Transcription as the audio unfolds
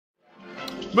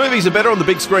Movies are better on the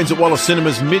big screens at Wallace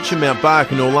Cinemas, Mitcham, Mount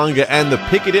Barker, Noarlunga and the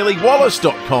Piccadilly.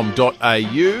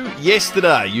 Wallace.com.au.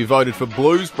 Yesterday, you voted for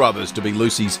Blues Brothers to be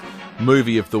Lucy's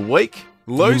movie of the week.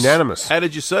 Luce, unanimous. How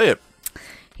did you see it?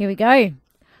 Here we go.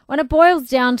 When it boils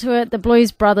down to it, The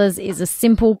Blues Brothers is a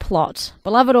simple plot.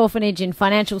 Beloved orphanage in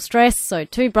financial stress, so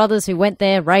two brothers who went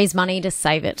there raise money to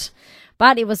save it.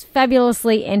 But it was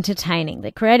fabulously entertaining.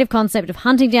 The creative concept of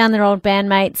hunting down their old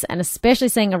bandmates and especially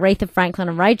seeing Aretha Franklin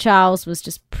and Ray Charles was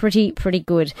just pretty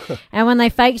good. And when they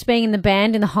faked being in the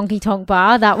band in the honky-tonk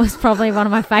bar, that was probably one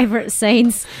of my favourite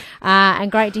scenes.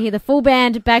 And great to hear the full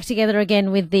band back together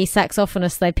again with the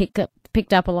saxophonist they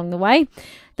picked up along the way.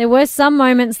 There were some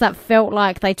moments that felt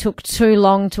like they took too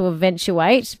long to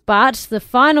eventuate, but the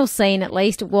final scene, at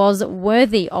least, was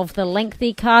worthy of the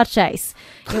lengthy car chase.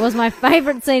 It was my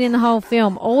favourite scene in the whole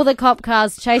film. All the cop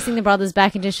cars chasing the brothers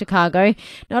back into Chicago.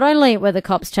 Not only were the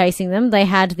cops chasing them, they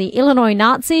had the Illinois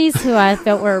Nazis, who I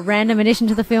felt were a random addition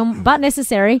to the film, but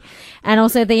necessary, and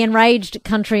also the enraged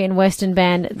country and western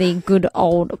band, the Good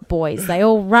Old Boys. They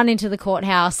all run into the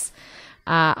courthouse.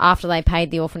 After they paid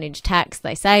the orphanage tax,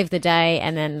 they save the day,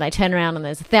 and then they turn around and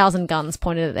there's 1,000 guns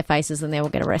pointed at their faces and they all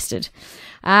get arrested.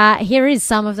 Here is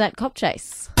some of that cop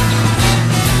chase.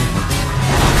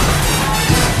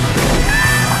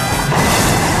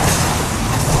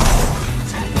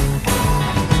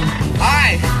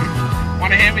 Hi!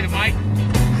 Want to hand me the mic?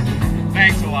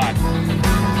 Thanks a lot.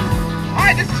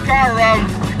 Hi, this is car,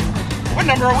 what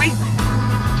number are we?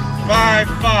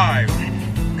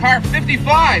 55. Car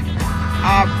 55.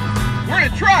 We're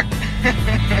in a truck.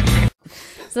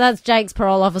 So that's Jake's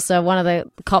parole officer, one of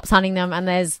the cops hunting them, and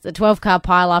there's the 12-car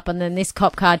pile-up, and then this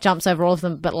cop car jumps over all of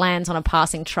them but lands on a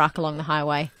passing truck along the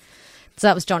highway. So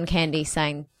that was John Candy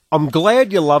saying... I'm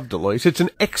glad you loved it, Lise. It's an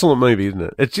excellent movie, isn't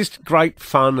it? It's just great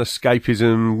fun,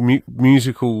 escapism,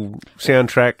 musical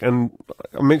soundtrack. And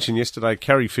I mentioned yesterday,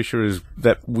 Carrie Fisher is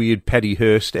that weird Patty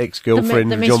Hearst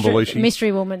ex-girlfriend of John Belushi.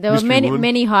 Mystery Woman. There were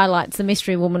many highlights. The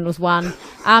Mystery Woman was one.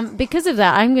 Because of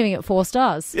that, I'm giving it 4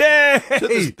 stars. Yeah!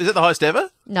 Is it the highest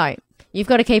ever? No. You've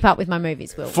got to keep up with my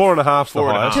movies, Will. 4.5.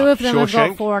 4.5. 2 of them have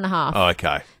got Shawshank. 4.5. Oh,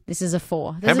 okay. This is a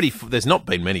 4. How many? There's not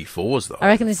been many 4s, though. I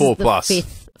reckon this 4 is the plus.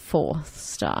 5th 4th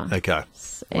star. Okay.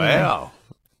 Anyway. Wow.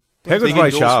 How good Big Ray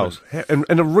endorsement. Charles. And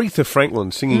Aretha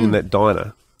Franklin singing in that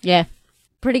diner. Yeah.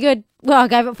 Pretty good. Well, I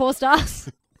gave it 4 stars.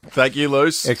 Thank you,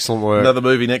 Luce. Excellent work. Another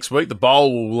movie next week. The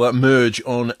Bowl will merge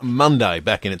on Monday,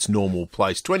 back in its normal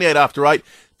place. 28 after 8.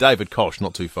 David Kosh,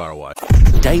 not too far away.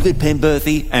 David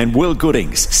Penberthy and Will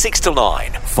Goodings, 6 to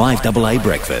 9, 5AA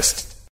Breakfast.